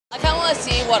to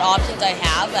see what options I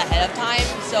have ahead of time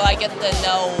so I get to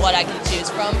know what I can choose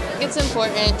from. It's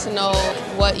important to know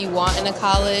what you want in a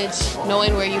college,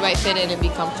 knowing where you might fit in and be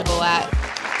comfortable at.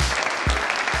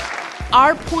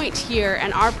 Our point here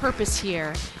and our purpose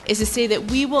here is to say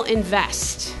that we will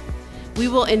invest. We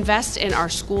will invest in our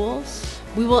schools.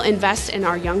 We will invest in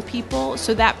our young people,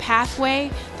 so that pathway,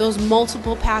 those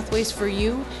multiple pathways for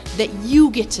you, that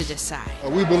you get to decide.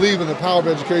 We believe in the power of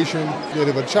education, that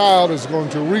if a child is going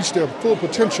to reach their full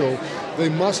potential, they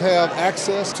must have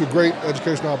access to great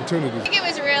educational opportunities. I think it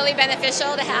was really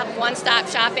beneficial to have one-stop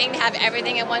shopping, to have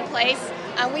everything in one place.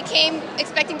 We came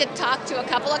expecting to talk to a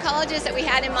couple of colleges that we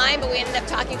had in mind, but we ended up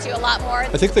talking to a lot more.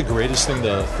 I think the greatest thing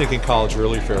the Thinking College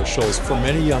Early Fair shows for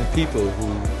many young people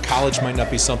who college might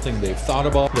not be something they've thought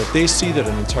about, that they see that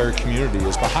an entire community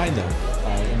is behind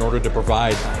them in order to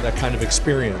provide that kind of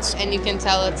experience. And you can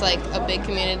tell it's like a big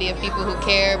community of people who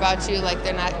care about you, like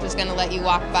they're not just going to let you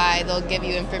walk by, they'll give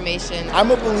you information. I'm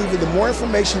a believer the more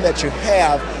information that you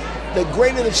have, the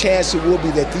greater the chance it will be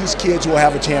that these kids will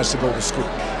have a chance to go to school.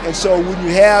 And so when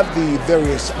you have the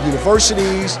various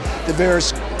universities, the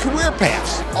various career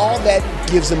paths, all that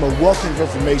gives them a wealth of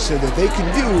information that they can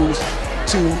use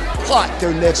to plot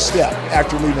their next step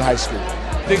after leaving high school.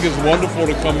 I think it's wonderful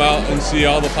to come out and see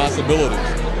all the possibilities.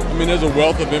 I mean, there's a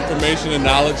wealth of information and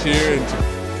knowledge here. And